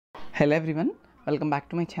Hello everyone, welcome back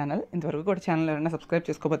to my channel. ఇంతవరకు కూడా channel ఎవరైనా సబ్స్క్రైబ్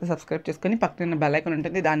చేసుకోకపోతే సబ్స్క్రైబ్ చేసుకొని పక్కన బెల్ ఐకాన్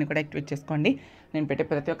ఉంటుంది, దాన్ని కూడా యాక్టివేట్ చేసుకోండి. నేను పెట్టే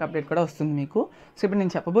ప్రతి ఒక్క అప్డేట్ కూడా వస్తుంది మీకు. సో ఇప్పుడు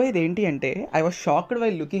నేను చెప్పబోయేది ఏంటి అంటే, I was shocked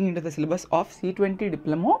while looking in to the syllabus of C20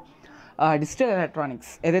 diploma digital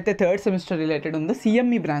electronics, ఏదైతే థర్డ్ సెమిస్టర్ రిలేటెడ్ ఉందో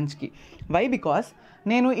CME బ్రాంచ్కి. వై? బికాస్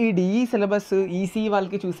నేను ఈ DE సిలబస్ EC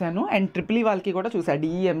వాళ్ళకి చూశాను అండ్ EEE వాళ్ళకి కూడా చూసాను.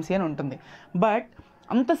 DEMC అని ఉంటుంది, బట్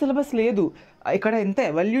అంత సిలబస్ లేదు. ఇక్కడ ఎంత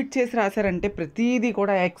ఎవాల్యూట్ చేసి రాశారంటే ప్రతిదీ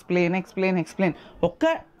కూడా ఎక్స్ప్లెయిన్ ఒక్క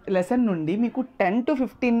లెసన్ నుండి మీకు 10 to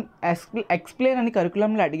 15 ఎక్స్ప్లెయిన్ అని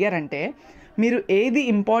కరికులంలో అడిగారంటే మీరు ఏది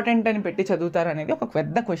ఇంపార్టెంట్ అని పెట్టి చదువుతారు అనేది ఒక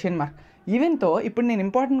పెద్ద క్వశ్చన్ మార్క్. ఈవెన్తో ఇప్పుడు నేను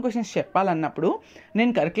ఇంపార్టెంట్ క్వశ్చన్స్ చెప్పాలన్నప్పుడు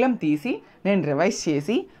నేను కరికులం తీసి నేను రివైజ్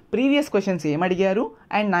చేసి ప్రీవియస్ క్వశ్చన్స్ ఏం అడిగారు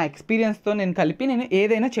అండ్ నా ఎక్స్పీరియన్స్తో నేను కలిపి నేను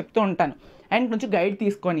ఏదైనా చెప్తూ ఉంటాను అండ్ కొంచెం గైడ్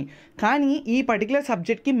తీసుకొని. కానీ ఈ పర్టికులర్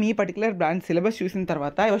సబ్జెక్ట్కి మీ పర్టికులర్ బ్రాంచ్ సిలబస్ చూసిన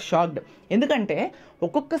తర్వాత ఐ వాస్ షాక్డ్. ఎందుకంటే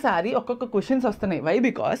ఒక్కొక్కసారి ఒక్కొక్క క్వశ్చన్స్ వస్తున్నాయి. వై?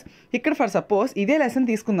 బికాస్ ఇక్కడ ఫర్ సపోజ్ ఇదే లెసన్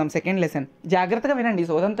తీసుకుందాం, సెకండ్ లెసన్. జాగ్రత్తగా వినండి,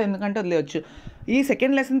 సోదంతా ఎందుకంటే వదిలేయచ్చు. ఈ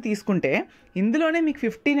సెకండ్ లెసన్ తీసుకుంటే ఇందులోనే మీకు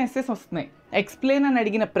 15 ఎస్సేస్ వస్తున్నాయి. ఎక్స్ప్లెయిన్ అని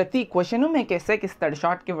అడిగిన ప్రతి క్వశ్చను మీకు ఎస్సేకి ఇస్తాడు,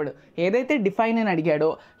 షార్ట్కి ఇవ్వడు. ఏదైతే డిఫైన్ అని అడిగాడో,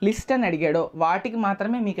 లిస్ట్ అని అడిగాడో వాటికి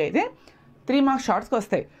మాత్రమే మీకైతే 3 మార్క్స్ షార్ట్స్కి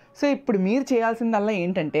వస్తాయి. సో ఇప్పుడు మీరు చేయాల్సిందల్లా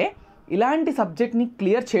ఏంటంటే, ఇలాంటి సబ్జెక్ట్ని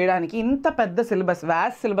క్లియర్ చేయడానికి ఇంత పెద్ద సిలబస్,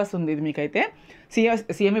 వ్యాస్ట్ సిలబస్ ఉంది ఇది మీకైతే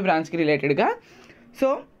CME బ్రాంచ్కి రిలేటెడ్గా. సో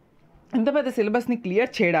ఇంత పెద్ద సిలబస్ని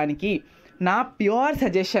క్లియర్ చేయడానికి నా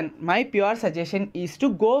my pure suggestion is to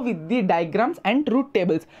go with the diagrams and truth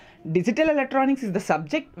tables. Digital electronics is the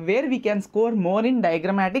subject where we can score more in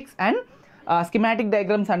డయాగ్రమాటిక్స్ and schematic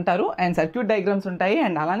diagrams అంటారు, అండ్ సర్క్యూట్ డయాగ్రామ్స్ ఉంటాయి,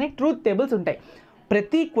 and అలానే truth tables ఉంటాయి.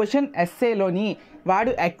 ప్రతి question ఎస్సేలోని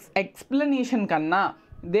వాడు explanation కన్నా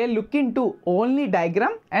they look in to only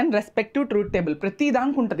diagram and respective truth table. ప్రతి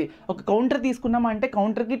దానికి ఉంటుంది. ఒక కౌంటర్ తీసుకున్నామా అంటే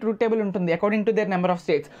కౌంటర్కి ట్రూత్ టేబుల్ ఉంటుంది according to their number of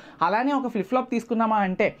states. అలానే ఒక ఫ్లిప్ ఫ్లాప్ తీసుకున్నామా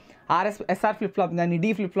అంటే SR ఫ్లిప్ ఫ్లాప్ కానీ,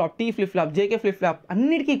 D flip flop, T flip flop, JK flip flop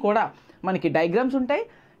అన్నిటికీ కూడా మనకి డయాగ్రామ్స్ ఉంటాయి,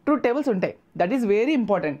 ట్రూత్ టేబుల్స్ ఉంటాయి. That is very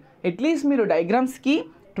important. At least మీరు డయాగ్రామ్స్కి,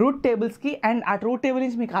 ట్రూత్ టేబుల్స్కి అండ్ ఆ ట్రూత్ టేబుల్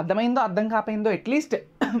నుంచి మీకు అర్థమైందో అర్థం కాకపోయిందో అట్లీస్ట్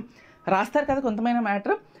రాస్తారు కదా కొంతమైన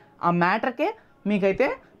మ్యాటర్, ఆ మ్యాటర్కే మీకైతే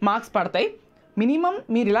మార్క్స్ పడతాయి. మినిమం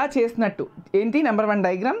మీరు ఇలా చేసినట్టు ఏంటి, number 1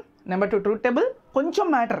 diagram, number 2 truth table, కొంచెం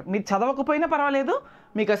మ్యాటర్ మీరు చదవకపోయినా పర్వాలేదు,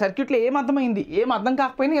 మీకు ఆ సర్క్యూట్లో ఏం అర్థమైంది, ఏం అర్థం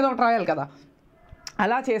కాకపోయినా ఏదో ఒకటి రాయాలి కదా,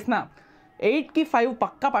 అలా చేసిన 8కి 5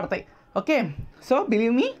 పక్కా పడతాయి. Okay, so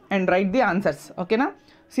believe me and right the answers. ఓకేనా?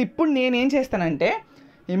 సో ఇప్పుడు నేనేం చేస్తానంటే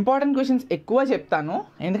ఇంపార్టెంట్ క్వశ్చన్స్ ఎక్కువ చెప్తాను.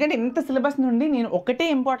 ఎందుకంటే ఇంత సిలబస్ నుండి నేను ఒకటే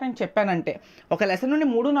ఇంపార్టెంట్ చెప్పానంటే, ఒక లెసన్ నుండి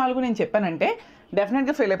 3-4 నేను చెప్పానంటే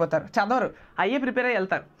డెఫినెట్గా ఫెయిల్ అయిపోతారు, చదవరు, అయ్యే ప్రిపేర్ అయ్యి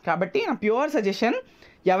వెళ్తారు. కాబట్టి నా ప్యూర్ సజెషన్,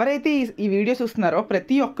 ఎవరైతే ఈ వీడియో చూస్తున్నారో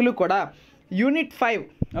ప్రతి ఒక్కరు కూడా యూనిట్ 5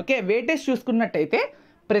 ఓకే వెయిటేజ్ చూసుకున్నట్టయితే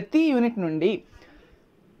ప్రతి యూనిట్ నుండి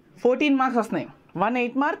 14 మార్క్స్ వస్తున్నాయి. 1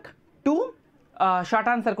 8 మార్క్, 2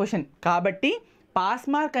 షార్ట్ ఆన్సర్ క్వశ్చన్. కాబట్టి పాస్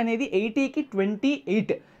మార్క్ అనేది 80కి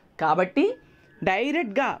 28. కాబట్టి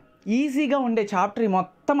డైరెక్ట్గా ఈజీగా ఉండే చాప్టర్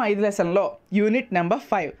మొత్తం 5 లెసన్లో యూనిట్ నెంబర్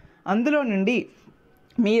 5. అందులో నుండి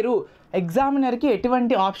మీరు ఎగ్జామినర్కి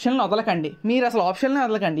ఎటువంటి ఆప్షన్లు వదలకండి, మీరు అసలు ఆప్షన్లే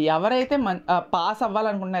వదలకండి. ఎవరైతే పాస్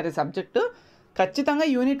అవ్వాలనుకుంటున్నారు ఈ సబ్జెక్టు, ఖచ్చితంగా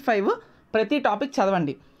యూనిట్ 5 ప్రతి టాపిక్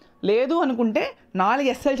చదవండి. లేదు అనుకుంటే 4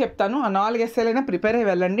 ఎస్ఏలు చెప్తాను, ఆ 4 ఎస్ఏలైనా ప్రిపేర్ అయ్యి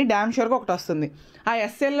వెళ్ళండి, డ్యామ్ షూర్గా ఒకటి వస్తుంది. ఆ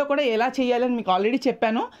ఎస్ఏల్లో కూడా ఎలా చేయాలని మీకు ఆల్రెడీ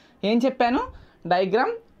చెప్పాను. ఏం చెప్పాను?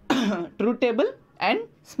 Diagram, truth table and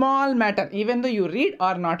small matter, even though you read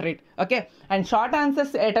are not read. Okay, and short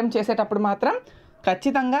answers attempt చేసేటప్పుడు మాత్రం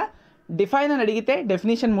ఖచ్చితంగా డిఫైన్ అని అడిగితే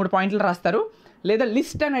డెఫినేషన్ 3 పాయింట్లు రాస్తారు, లేదా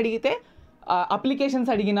లిస్ట్ అని అడిగితే అప్లికేషన్స్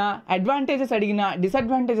అడిగినా, అడ్వాంటేజెస్ అడిగినా,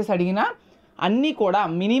 డిసడ్వాంటేజెస్ అడిగినా అన్నీ కూడా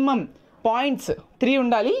మినిమం పాయింట్స్ 3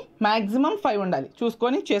 ఉండాలి, మ్యాక్సిమం 5 ఉండాలి.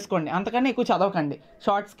 చూసుకొని చేసుకోండి, అంతకన్నా ఎక్కువ చదవకండి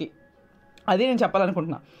షార్ట్స్కి. అది నేను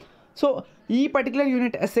చెప్పాలనుకుంటున్నా. సో ఈ particular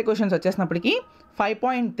unit SA questions వచ్చేసినప్పటికీ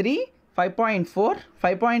 5.3, 5.4,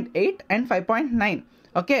 5.8 and 5.9.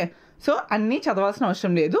 Okay, so అన్నీ చదవాల్సిన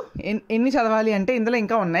అవసరం లేదు. ఎన్ని చదవాలి అంటే ఇందులో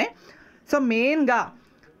ఇంకా ఉన్నాయి. సో మెయిన్గా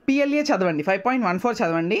PLA చదవండి, 5.14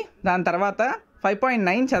 చదవండి, దాని తర్వాత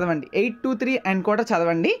 5.9 చదవండి, 823 అండ్ కూడా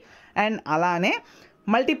చదవండి, అండ్ అలానే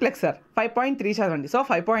మల్టీప్లెక్సర్ 5.3 చదవండి. సో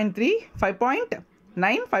 5.3,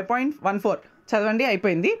 5.9, 5.14 చదవండి,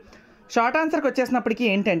 అయిపోయింది. షార్ట్ ఆన్సర్కి వచ్చేసినప్పటికీ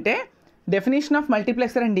ఏంటంటే definition of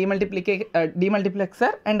multiplexer and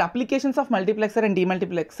demultiplexer and applications of multiplexer and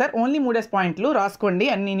demultiplexer, only 3 పాయింట్లు రాసుకోండి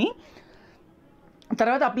అన్నీని.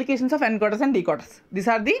 తర్వాత applications of encoders and decoders, these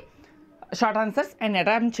are the short answers. And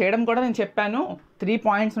attempt చేయడం కూడా నేను చెప్పాను, 3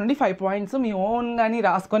 పాయింట్స్ నుండి 5 పాయింట్స్ మీ ఓన్గాని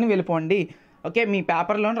రాసుకొని వెళ్ళిపోండి. ఓకే, మీ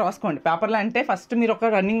పేపర్లోనే రాసుకోండి. పేపర్లో అంటే ఫస్ట్ మీరు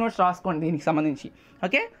ఒక రన్నింగ్ నోట్స్ రాసుకోండి దీనికి సంబంధించి.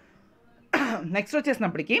 ఓకే, నెక్స్ట్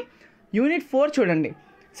వచ్చేసినప్పటికీ యూనిట్ 4 చూడండి.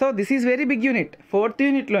 So this is very big unit. 4th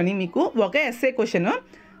యూనిట్లోని మీకు ఒక ఎస్ఏ క్వశ్చన్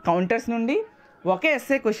కౌంటర్స్ నుండి, ఒక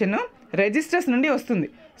ఎస్ఏ క్వశ్చన్ రిజిస్టర్స్ నుండి వస్తుంది.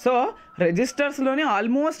 సో రిజిస్టర్స్లోనే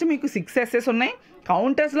ఆల్మోస్ట్ మీకు 6 ఎస్ఎస్ ఉన్నాయి,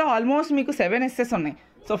 కౌంటర్స్లో ఆల్మోస్ట్ మీకు 7 ఎస్ఎస్ ఉన్నాయి.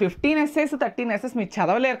 సో 15 ఎస్ఎస్ 13 ఎస్ఎస్ మీరు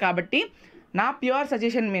చదవలేరు. కాబట్టి నా ప్యూర్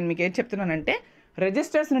సజెషన్ నేను మీకు ఏం చెప్తున్నానంటే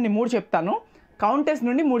రిజిస్టర్స్ నుండి 3 చెప్తాను, కౌంటర్స్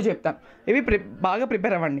నుండి 3 చెప్తాను. ఇవి బాగా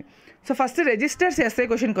ప్రిపేర్ అవ్వండి. సో ఫస్ట్ రిజిస్టర్స్ ఎస్ఏ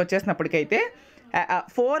క్వశ్చన్కి వచ్చేసినప్పటికైతే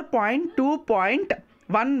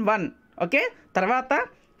 4.2.11, ఓకే, తర్వాత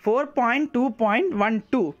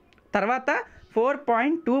 4.2.12, తర్వాత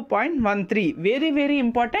 4.2.13. Very very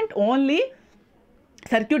important. Only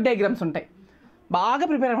circuit diagrams ఉంటాయి. బాగా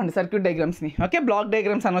ప్రిపేర్ అవ్వండి సర్క్యూట్ డయాగ్రామ్స్ని. ఓకే, బ్లాక్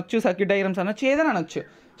డయాగ్రామ్స్ అనొచ్చు, సర్క్యూట్ డయాగ్రామ్స్ అనొచ్చు, ఏదైనా అనొచ్చు.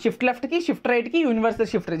 షిఫ్ట్ లెఫ్ట్కి, షిఫ్ట్ రైట్కి, యూనివర్సల్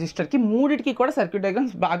షిఫ్ట్ రిజిస్టర్కి, మూడింటికి కూడా సర్క్యూట్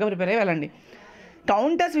డయాగ్రామ్స్ బాగా ప్రిపేర్ అయ్యి వెళ్ళండి.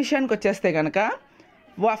 కౌంటర్స్ విషయానికి వచ్చేస్తే కనుక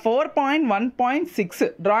 4.1.6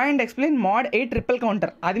 draw and explain mod 8 triple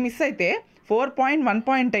counter, అది మిస్ అయితే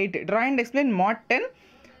 4.1.8 draw and explain mod 10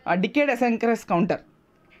 decade అసెంక్రస్ counter,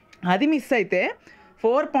 అది మిస్ అయితే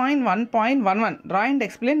 4.1.11 draw and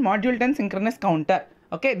explain module 10 synchronous counter.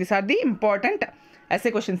 Okay, this are the important SA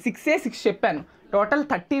question. 6 చెప్పాను, టోటల్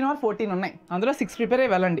 13 or 14 ఉన్నాయి, అందులో 6 ప్రిపేర్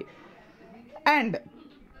అయ్యి వెళ్ళండి. అండ్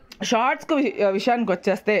షార్ట్స్కి విషయానికి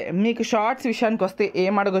వచ్చేస్తే మీకు షార్ట్స్ విషయానికి వస్తే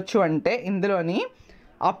ఏం అడగొచ్చు అంటే ఇందులోని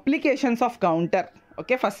applications of counter,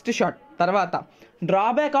 okay, first short, తర్వాత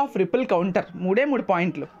డ్రాబ్యాక్ ఆఫ్ రిపుల్ కౌంటర్, 3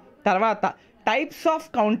 పాయింట్లు, తర్వాత types of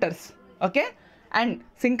counters, okay, and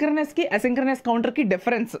సింక్రనస్కి asynchronous కౌంటర్కి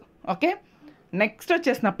difference. Okay, next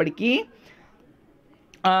వచ్చేసినప్పటికీ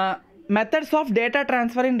methods of data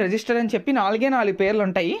transfer in register అని చెప్పి 4 పేర్లు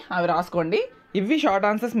ఉంటాయి, అవి రాసుకోండి. ఇవి షార్ట్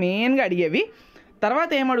ఆన్సర్స్ మెయిన్గా అడిగేవి.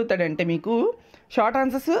 తర్వాత ఏమడుగుతాడంటే మీకు షార్ట్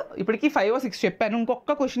ఆన్సర్స్ ఇప్పటికీ 5 or 6 చెప్పాను.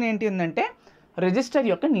 ఇంకొక క్వశ్చన్ ఏంటి ఉందంటే రిజిస్టర్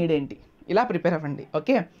యొక్క నీడ్ ఏంటి, ఇలా ప్రిపేర్ అవ్వండి.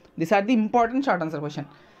 Okay, this are the important short answer question.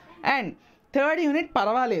 And 3rd unit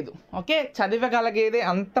పర్వాలేదు, ఓకే, చదివగలిగేదే,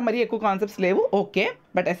 అంత మరీ ఎక్కువ కాన్సెప్ట్స్ లేవు, ఓకే,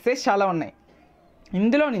 బట్ ఎస్ఏస్ చాలా ఉన్నాయి.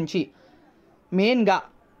 ఇందులో నుంచి మెయిన్గా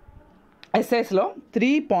ఎస్ఏస్లో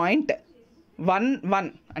 3.11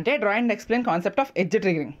 అంటే draw and explain concept of edge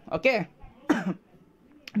triggering. Okay,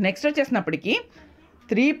 next వచ్చేసినప్పటికీ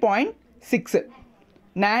 3.6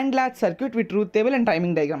 NAND latch circuit with truth table and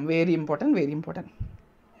timing diagram, very important, very important.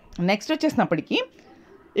 Next వచ్చేసినప్పటికీ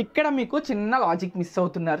ఇక్కడ మీకు చిన్న లాజిక్ మిస్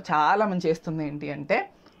అవుతున్నారు, చాలా మంది చేస్తుంది ఏంటి అంటే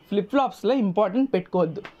ఫ్లిప్ ఫ్లాప్స్లో ఇంపార్టెంట్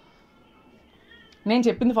పెట్టుకోవద్దు. నేను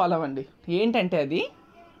చెప్పింది ఫాలో అవ్వండి. ఏంటంటే అది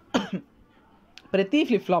ప్రతి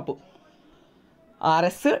flip flop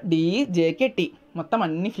RS, DE, JK, tea మొత్తం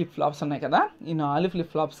అన్ని ఫ్లిప్ ఫ్లాప్స్ ఉన్నాయి కదా, ఈ 4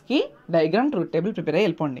 flip ఫ్లాప్స్కి diagram, truth table prepare అయ్యి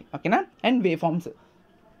వెళ్ళిపోండి. ఓకేనా, అండ్ వే ఫార్మ్స్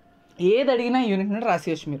ఏది అడిగినా యూనిట్ నుండి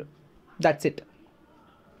రాసేయచ్చు మీరు, దట్స్ ఇట్.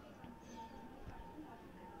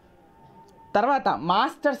 తర్వాత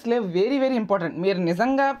మాస్టర్స్ లేవ్, వెరీ వెరీ ఇంపార్టెంట్. మీరు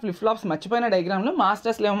నిజంగా ఫ్లిప్ ఫ్లాప్స్ మర్చిపోయిన డయాగ్రామ్లో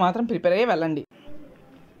మాస్టర్స్ లేవ్ మాత్రం ప్రిపేర్ అయ్యి వెళ్ళండి.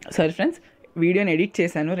 సరే ఫ్రెండ్స్, వీడియోని ఎడిట్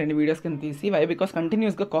చేశాను 2 వీడియోస్ కింద తీసి, వై బికాస్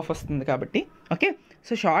కంటిన్యూస్గా కాఫ్ వస్తుంది కాబట్టి. ఓకే,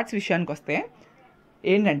 సో షార్ట్స్ విషయానికి వస్తే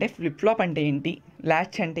ఏంటంటే ఫ్లిప్ ఫ్లాప్ అంటే ఏంటి,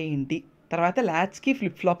 ల్యాచ్ అంటే ఏంటి, తర్వాత ల్యాచ్కి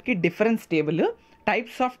flip ఫ్లాప్కి difference table,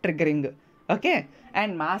 types of triggering, okay,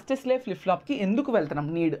 and master slave flip ఫ్లాప్కి ఎందుకు వెళ్తున్నాం,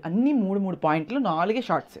 నీడ్, అన్నీ 3 పాయింట్లు, 4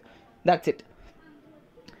 shorts, that's it.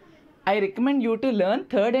 I recommend you to learn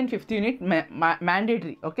 3rd and 5th unit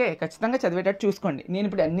mandatory. Okay, ఖచ్చితంగా చదివేటట్టు చూసుకోండి. నేను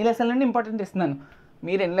ఇప్పుడు అన్ని లెసన్ల నుండి ఇంపార్టెంట్ ఇస్తున్నాను,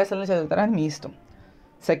 మీరు ఎన్ని లెసన్లు చదువుతారో అది మీ ఇష్టం.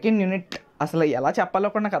 2nd యూనిట్ అసలు ఎలా చెప్పాలో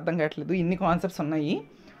కూడా నాకు అర్థం కావట్లేదు, ఇన్ని కాన్సెప్ట్స్ ఉన్నాయి.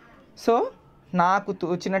 సో నాకు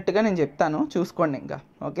తోచినట్టుగా నేను చెప్తాను, చూసుకోండి ఇంకా.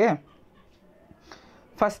 ఓకే,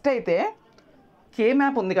 ఫస్ట్ అయితే కే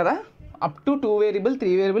మ్యాప్ ఉంది కదా, up to 2 variable,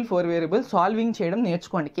 3 variable, 4 variable solving చేయడం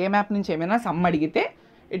నేర్చుకోండి. కే మ్యాప్ నుంచి ఏమైనా సమ్ అడిగితే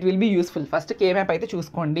it will be useful. First K map అయితే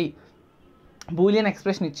చూసుకోండి. బూలియన్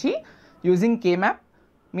ఎక్స్ప్రెషన్ ఇచ్చి యూజింగ్ కే మ్యాప్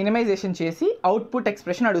మినిమైజేషన్ చేసి అవుట్పుట్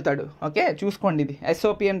ఎక్స్ప్రెషన్ అడుగుతాడు. ఓకే, చూసుకోండి. ఇది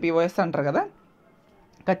ఎస్ఓపి అండ్ పిఓఎస్ అంటారు కదా,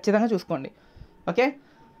 ఖచ్చితంగా చూసుకోండి. Okay,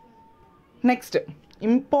 next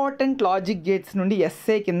important logic gates నుండి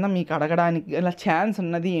ఎస్ఏ కింద మీకు అడగడానికి గల ఛాన్స్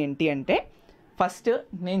ఉన్నది ఏంటి అంటే ఫస్ట్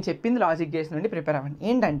నేను చెప్పింది లాజిక్ గేట్స్ నుండి ప్రిపేర్ అవ్వండి.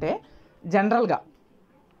 ఏంటంటే జనరల్గా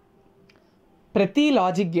ప్రతి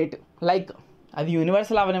లాజిక్ గేట్ లైక్ అది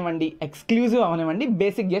యూనివర్సల్ అవనివ్వండి, ఎక్స్క్లూజివ్ అవనివ్వండి,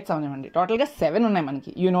 బేసిక్ గేట్స్ అవనివ్వండి, టోటల్గా 7 ఉన్నాయి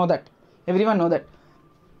మనకి. You know that, every one know that.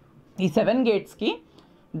 ఈ 7 గేట్స్కి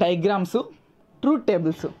diagrams, truth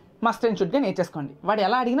tables must and షుడ్గా నేర్చేసుకోండి. వాడు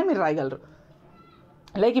ఎలా అడిగినా మీరు రాయగలరు.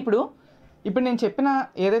 లైక్ ఇప్పుడు నేను చెప్పిన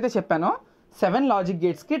ఏదైతే చెప్పానో 7 లాజిక్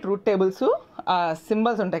గేట్స్కి ట్రూత్ టేబుల్స్,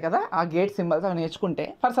 సింబల్స్ ఉంటాయి కదా, ఆ గేట్ సింబల్స్ అవి నేర్చుకుంటే,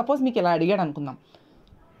 ఫర్ సపోజ్ మీకు ఇలా అడిగాడు అనుకుందాం,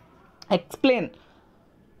 explain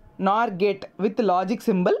Nar gate with logic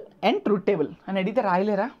symbol and truth table అని అడిగితే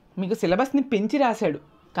రాయలేరా? మీకు సిలబస్ని పెంచి రాశాడు,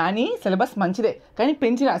 కానీ సిలబస్ మంచిదే కానీ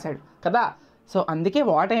పెంచి రాశాడు కదా. సో అందుకే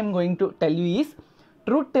what I'm going to tell you is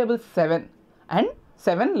truth table 7 and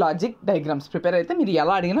 7 logic diagrams prepare అయితే మీరు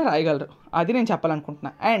ఎలా అడిగినా రాయగలరు. అది నేను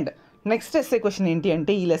చెప్పాలనుకుంటున్నా. అండ్ నెక్స్ట్ ఎస్సే క్వశ్చన్ ఏంటి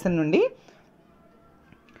అంటే ఈ లెసన్ నుండి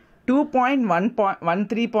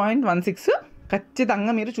 2.13.16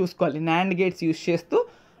 ఖచ్చితంగా మీరు చూసుకోవాలి. నాండ్ గేట్స్ యూజ్ చేస్తూ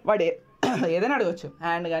వాడు ఏదైనా అడగచ్చు.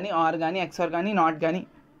 అండ్ కానీ, ఆర్ కానీ, ఎక్స్ఆర్ కానీ, నాట్ కానీ,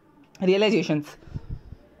 రియలైజేషన్స్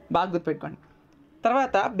బాగా గుర్తుపెట్టుకోండి.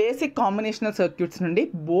 తర్వాత బేసిక్ కాంబినేషనల్ సర్క్యూట్స్ నుండి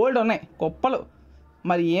బోల్డ్ ఉన్నాయి గొప్పలు.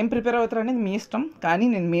 మరి ఏం ప్రిపేర్ అవుతారు అనేది మీ ఇష్టం, కానీ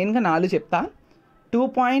నేను మెయిన్గా 4 చెప్తా.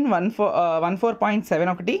 2.14.7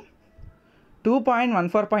 ఒకటి,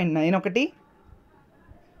 2.14.9 ఒకటి,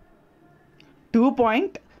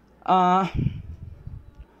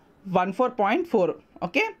 2.14.4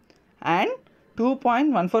 ఓకే, అండ్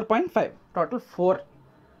 2.14.5 టోటల్ 4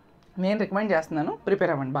 నేను రికమెండ్ చేస్తున్నాను.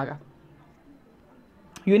 ప్రిపేర్ అవ్వండి బాగా.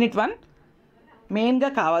 యూనిట్ 1 మెయిన్గా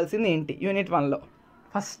కావాల్సింది ఏంటి? Unit 1లో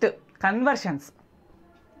first conversions,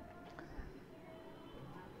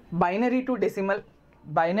 binary to decimal,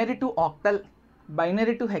 binary to octal,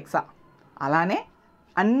 binary to hexa, అలానే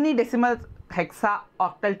అన్ని decimal, hexa,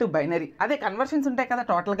 octal to binary. అదే కన్వర్షన్స్ ఉంటాయి కదా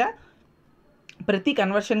టోటల్గా. ప్రతి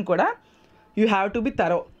కన్వర్షన్ కూడా you have to be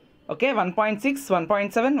thorough. Okay, 1.6,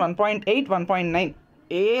 1.7, 1.8, 1.9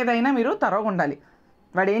 ఏదైనా మీరు థరోగా ఉండాలి.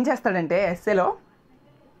 వాడు ఏం చేస్తాడంటే ఎస్ఏలో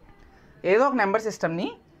ఏదో ఒక నెంబర్ సిస్టమ్ని,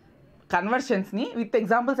 కన్వర్షన్స్ని విత్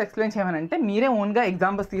ఎగ్జాంపుల్స్ ఎక్స్ప్లెయిన్ చేయమనంటే మీరే ఓన్గా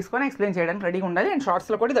ఎగ్జాంపుల్స్ తీసుకొని ఎక్స్ప్లెయిన్ చేయడానికి రెడీగా ఉండాలి. అండ్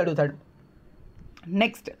షార్ట్స్లో కూడా ఇది అడుగుతాడు.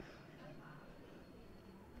 Next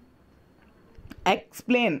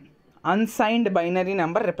explain unsigned binary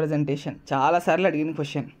number representation, చాలాసార్లు అడిగిన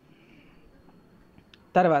క్వశ్చన్.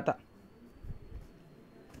 తర్వాత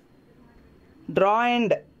draw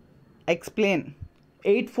and explain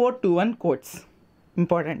 8421 codes,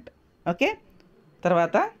 important. Okay,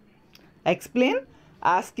 తర్వాత ఎక్స్ప్లెయిన్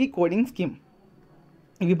ఆస్కీ కోడింగ్ స్కీమ్,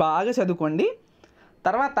 ఇవి బాగా చదువుకోండి.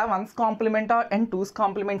 తర్వాత 1's compliment and 2's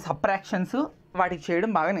complement subtractions వాటికి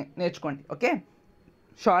చేయడం బాగా నేర్చుకోండి. ఓకే,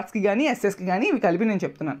 షార్ట్స్కి కానీ ఎస్ఎస్కి కానీ ఇవి కలిపి నేను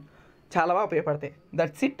చెప్తున్నాను, చాలా బాగా ఉపయోగపడతాయి.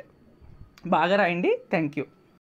 That's it. బాగా రాయండి. Thank you.